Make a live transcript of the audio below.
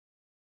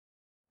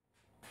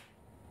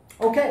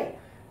Okay,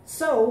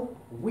 so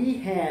we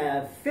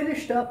have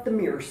finished up the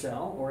mirror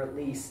cell, or at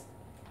least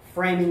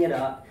framing it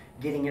up,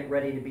 getting it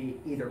ready to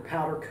be either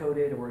powder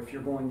coated, or if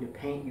you're going to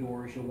paint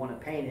yours, you'll want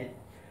to paint it.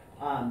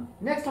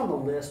 Next on the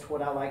list,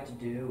 what I like to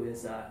do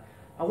is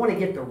I want to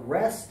get the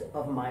rest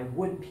of my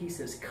wood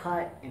pieces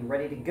cut and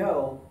ready to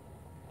go,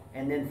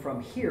 and then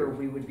from here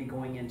we would be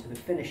going into the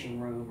finishing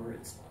room, where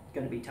it's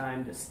going to be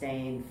time to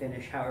stain,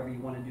 finish, however you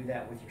want to do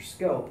that with your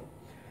scope.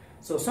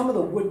 So some of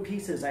the wood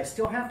pieces I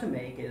still have to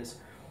make is,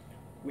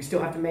 we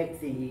still have to make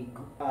the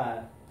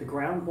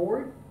ground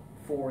board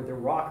for the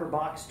rocker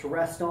box to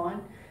rest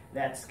on.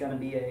 That's going to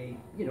be a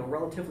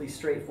relatively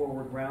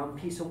straightforward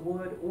round piece of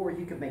wood, or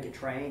you could make it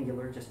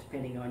triangular just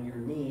depending on your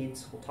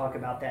needs. We'll talk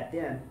about that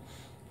then.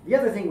 The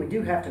other thing we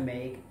do have to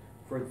make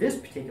for this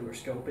particular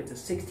scope, it's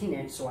a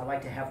 16-inch, so I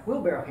like to have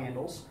wheelbarrow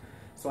handles.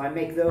 So I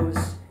make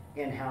those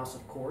in-house,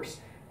 of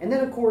course. And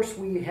then, of course,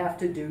 we have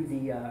to do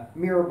the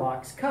mirror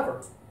box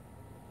cover,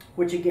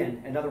 which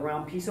again, another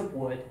round piece of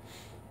wood.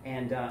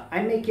 And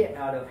I make it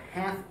out of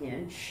 1/2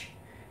 inch.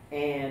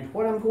 And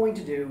what I'm going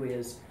to do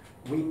is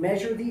we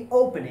measure the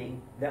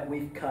opening that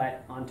we've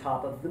cut on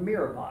top of the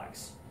mirror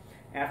box.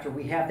 After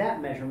we have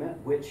that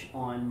measurement, which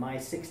on my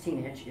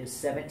 16-inch is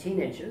 17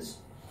 inches,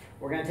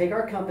 we're going to take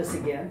our compass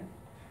again,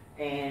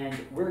 and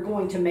we're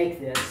going to make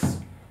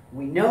this.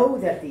 We know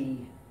that the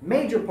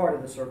major part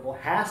of the circle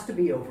has to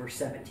be over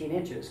 17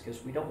 inches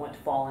because we don't want to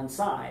fall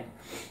inside.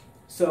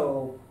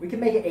 So we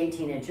can make it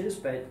 18 inches,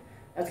 but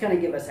that's going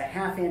to give us a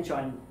 1/2 inch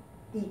on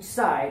each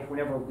side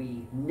whenever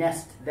we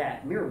nest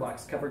that mirror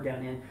box cover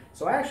down in.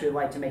 So I actually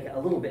like to make it a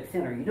little bit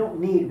thinner. You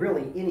don't need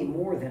really any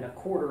more than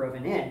 1/4 of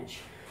an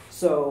inch.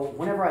 So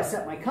whenever I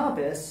set my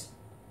compass,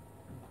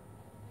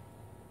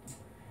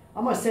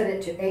 I'm going to set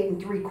it to 8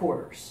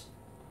 3/4.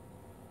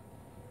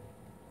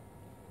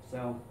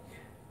 So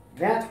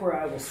that's where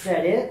I will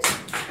set it.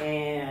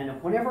 And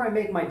whenever I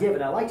make my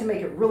divot, I like to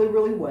make it really,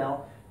 really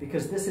well,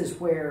 because this is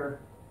where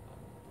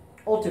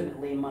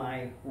ultimately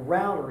my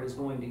router is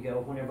going to go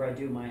whenever I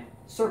do my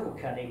circle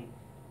cutting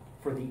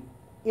for the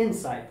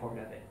inside part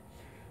of it.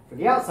 For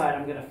the outside,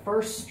 I'm going to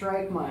first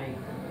strike my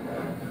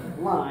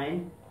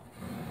line.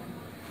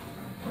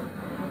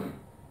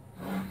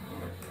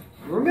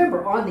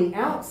 Remember, on the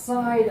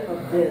outside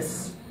of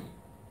this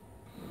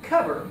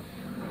cover,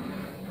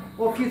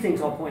 well, a few things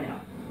I'll point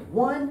out.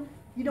 One,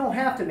 you don't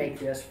have to make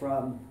this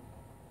from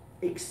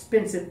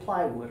expensive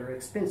plywood or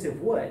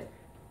expensive wood.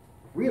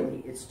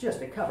 Really, it's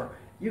just a cover.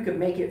 You could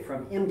make it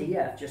from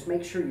MDF. Just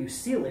make sure you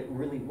seal it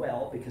really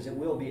well, because it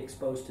will be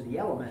exposed to the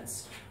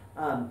elements.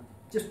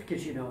 Just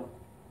because,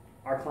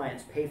 our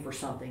clients pay for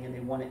something and they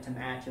want it to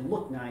match and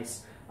look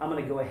nice, I'm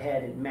going to go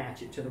ahead and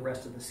match it to the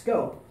rest of the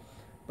scope.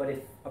 But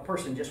if a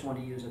person just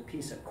wanted to use a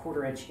piece of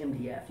 1/4 inch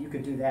MDF, you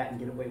could do that and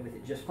get away with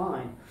it just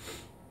fine.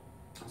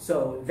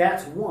 So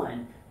that's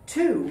one.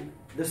 Two,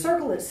 the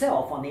circle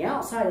itself, on the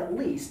outside at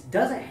least,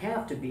 doesn't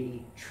have to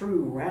be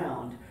true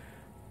round.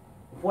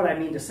 What I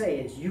mean to say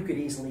is you could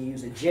easily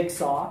use a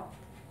jigsaw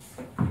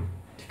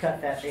to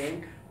cut that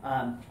thing.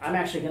 I'm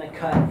actually going to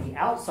cut the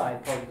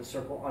outside part of the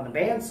circle on a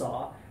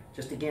bandsaw,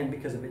 just again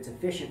because of its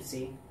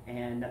efficiency,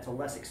 and that's a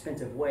less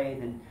expensive way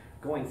than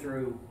going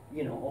through,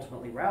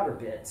 ultimately router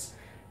bits.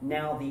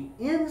 Now the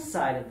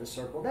inside of the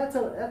circle, that's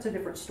a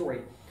different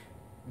story.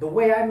 The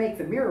way I make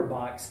the mirror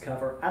box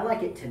cover, I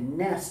like it to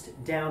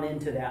nest down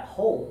into that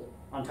hole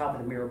on top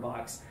of the mirror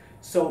box.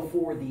 So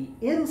for the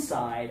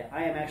inside,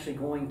 I am actually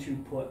going to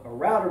put a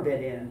router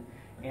bit in,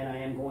 and I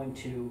am going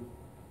to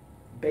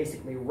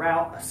basically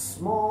route a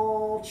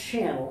small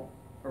channel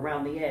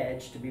around the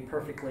edge to be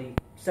perfectly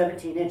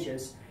 17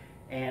 inches.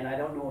 And I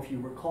don't know if you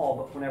recall,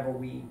 but whenever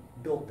we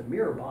built the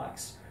mirror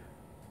box,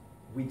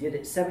 we did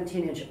it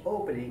 17-inch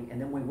opening,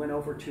 and then we went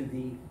over to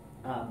the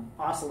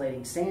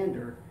oscillating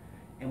sander,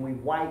 and we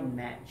widened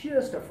that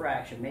just a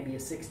fraction, maybe a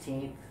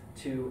 1/16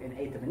 to an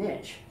 1/8 of an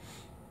inch.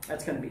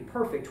 That's going to be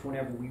perfect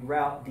whenever we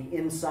route the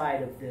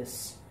inside of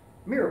this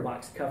mirror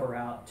box cover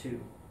out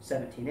to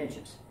 17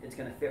 inches. It's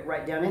going to fit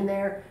right down in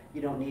there. You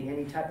don't need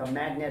any type of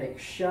magnetic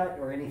shut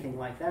or anything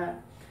like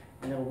that,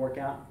 and it'll work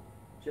out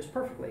just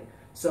perfectly.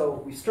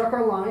 So we struck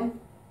our line.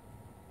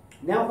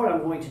 Now what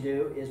I'm going to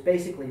do is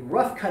basically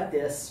rough cut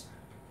this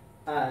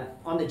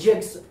on the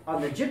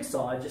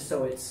jigsaw, just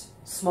so it's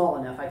small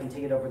enough I can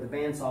take it over the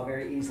bandsaw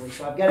very easily.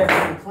 So I've got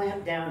everything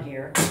clamped down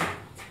here.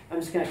 I'm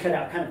just going to cut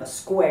out kind of a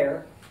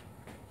square.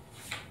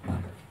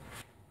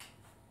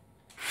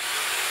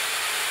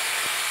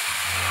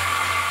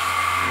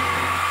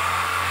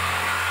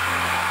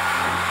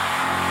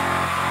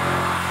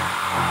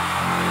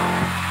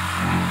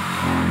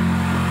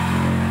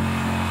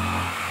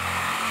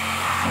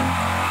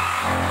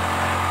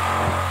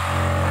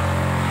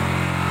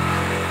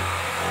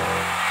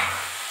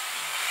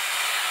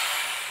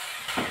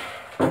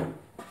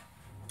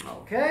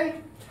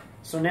 Okay,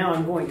 so now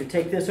I'm going to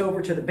take this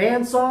over to the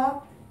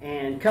bandsaw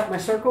and cut my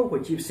circle,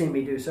 which you've seen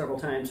me do several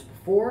times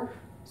before,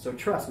 so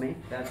trust me,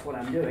 that's what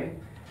I'm doing.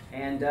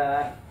 And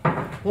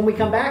when we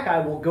come back, I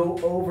will go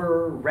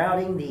over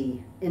routing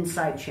the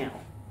inside channel.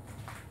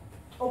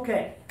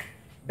 Okay,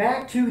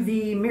 back to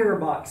the mirror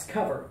box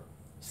cover.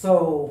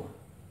 So,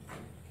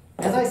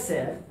 as I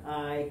said,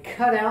 I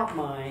cut out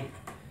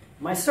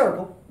my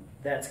circle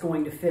that's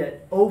going to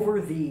fit over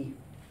the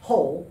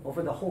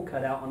hole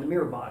cutout on the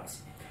mirror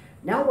box.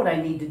 Now what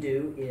I need to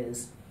do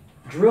is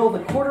drill the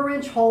 1/4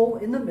 inch hole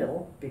in the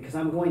middle, because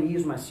I'm going to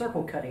use my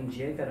circle cutting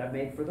jig that I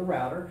made for the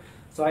router.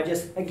 So I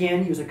just,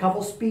 again, use a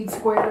couple speed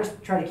squares,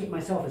 try to keep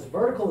myself as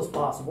vertical as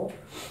possible.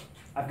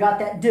 I've got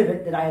that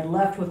divot that I had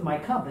left with my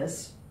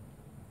compass.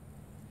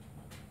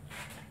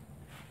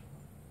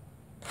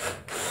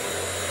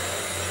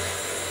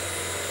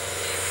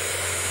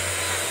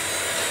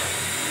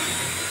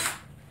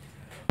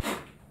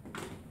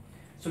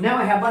 So now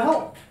I have my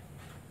hole.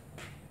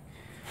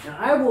 Now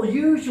I will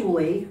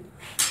usually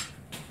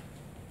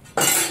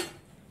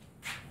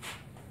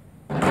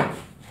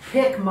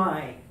pick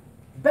my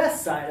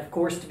best side, of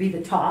course, to be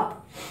the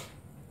top.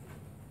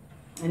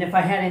 And if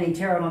I had any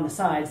tear out on the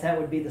sides, that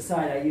would be the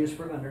side I use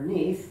for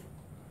underneath.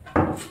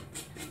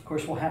 Of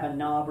course, we'll have a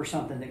knob or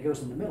something that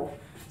goes in the middle.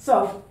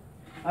 So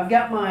I've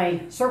got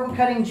my circle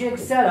cutting jig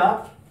set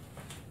up.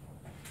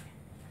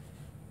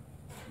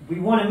 We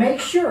want to make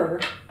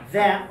sure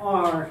that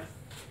our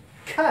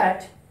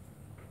cut,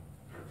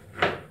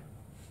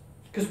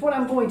 because what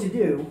I'm going to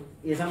do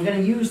is I'm going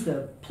to use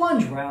the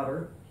plunge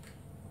router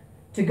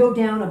to go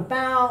down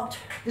about,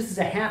 this is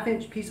a 1/2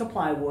 inch piece of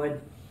plywood,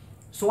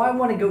 so I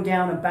want to go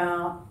down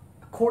about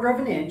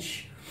 1/4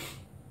 inch,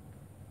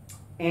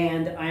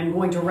 and I'm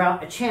going to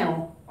route a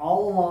channel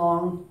all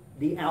along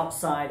the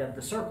outside of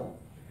the circle.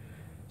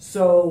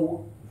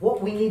 So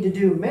what we need to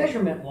do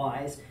measurement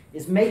wise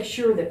is make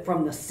sure that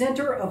from the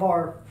center of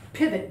our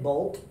pivot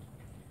bolt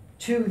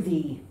to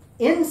the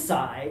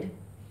inside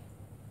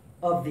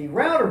of the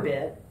router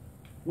bit,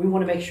 we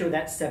want to make sure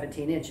that's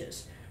 17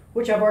 inches,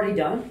 which I've already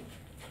done.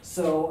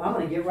 So I'm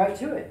going to get right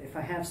to it if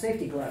I have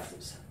safety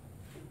glasses.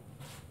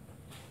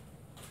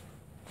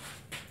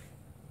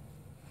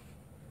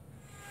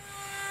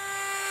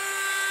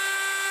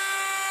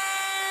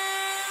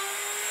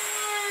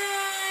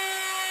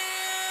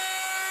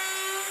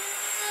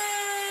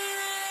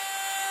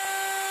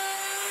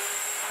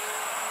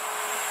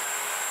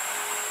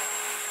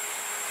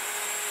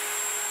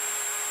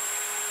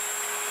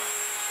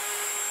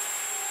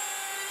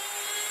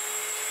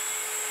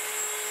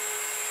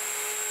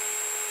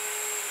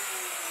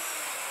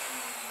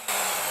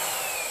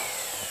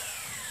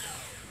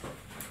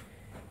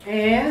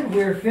 And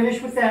we're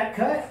finished with that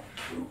cut.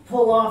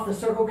 Pull off the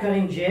circle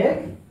cutting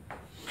jig.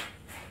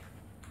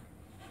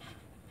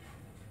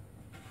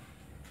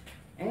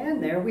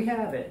 And there we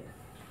have it.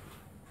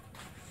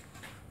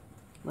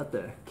 Let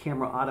the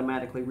camera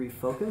automatically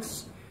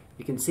refocus.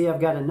 You can see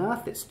I've got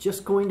enough. It's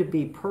just going to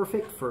be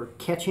perfect for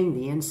catching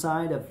the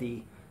inside of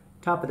the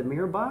top of the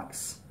mirror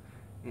box.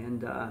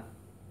 And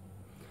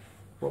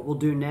what we'll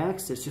do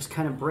next is just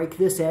kind of break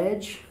this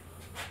edge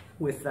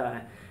with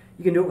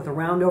you can do it with a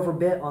round over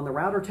bit on the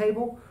router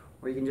table,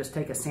 or you can just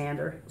take a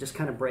sander, just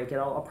kind of break it.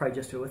 I'll probably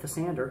just do it with a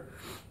sander.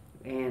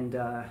 And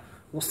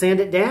we'll sand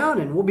it down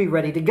and we'll be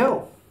ready to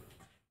go.